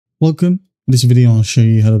Welcome. In this video, I'll show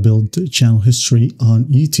you how to build channel history on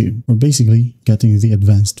YouTube, or basically getting the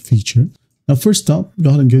advanced feature. Now, first up, go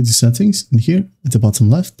ahead and go to settings, and here at the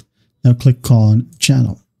bottom left, now click on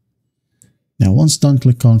channel. Now, once done,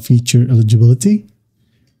 click on feature eligibility,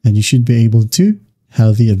 and you should be able to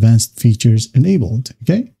have the advanced features enabled.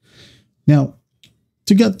 Okay. Now,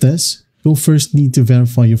 to get this, you'll first need to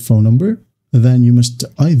verify your phone number. Then you must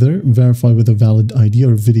either verify with a valid ID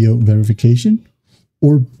or video verification,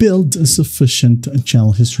 or build a sufficient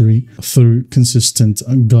channel history through consistent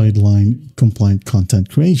guideline compliant content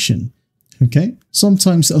creation. Okay,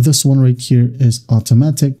 sometimes this one right here is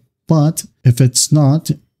automatic, but if it's not,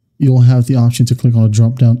 you'll have the option to click on a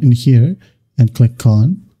drop down in here and click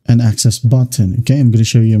on an access button. Okay, I'm going to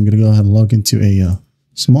show you. I'm going to go ahead and log into a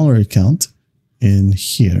smaller account in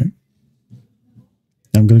here.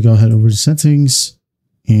 I'm going to go ahead over to settings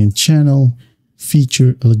and channel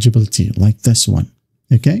feature eligibility, like this one.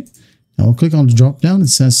 Okay, now I'll click on the drop down. It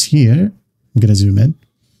says here, I'm going to zoom in.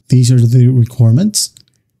 These are the requirements: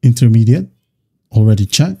 intermediate, already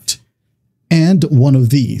checked, and one of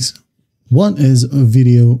these. One is a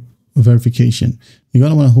video verification. You're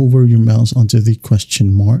going to want to hover your mouse onto the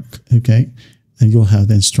question mark, okay, and you'll have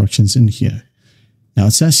the instructions in here. Now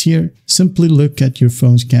it says here, simply look at your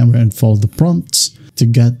phone's camera and follow the prompts to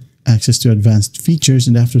get access to advanced features.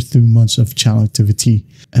 And after 3 months of channel activity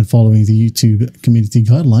and following the YouTube community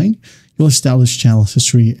guideline, you'll establish channel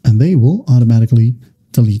history and they will automatically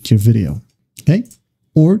delete your video. Okay.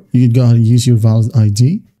 Or you can go ahead and use your valid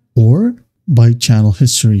ID or by channel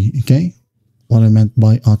history. Okay. What I meant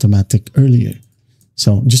by automatic earlier.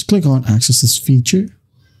 So just click on access this feature.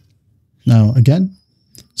 Now again,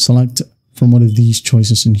 select from one of these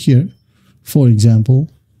choices in here. For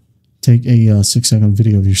example, take a 6-second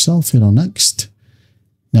video of yourself, hit on next.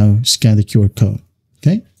 Now scan the QR code.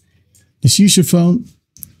 Okay. Just use your phone,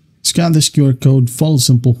 scan this QR code, follow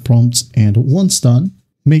simple prompts, and once done,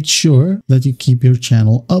 make sure that you keep your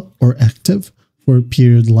channel up or active for a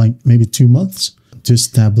period like maybe 2 months to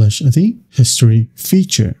establish the history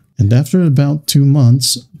feature. And after about 2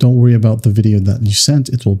 months, don't worry about the video that you sent.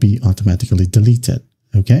 It will be automatically deleted.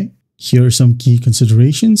 Okay. Here are some key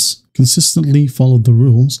considerations. Consistently follow the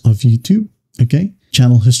rules of YouTube. Okay.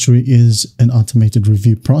 Channel history is an automated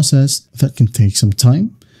review process that can take some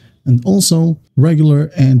time. And also, regular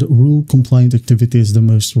and rule compliant activity is the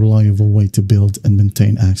most reliable way to build and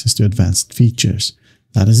maintain access to advanced features.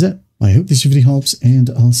 That is it. I hope this video helps, and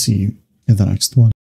I'll see you in the next one.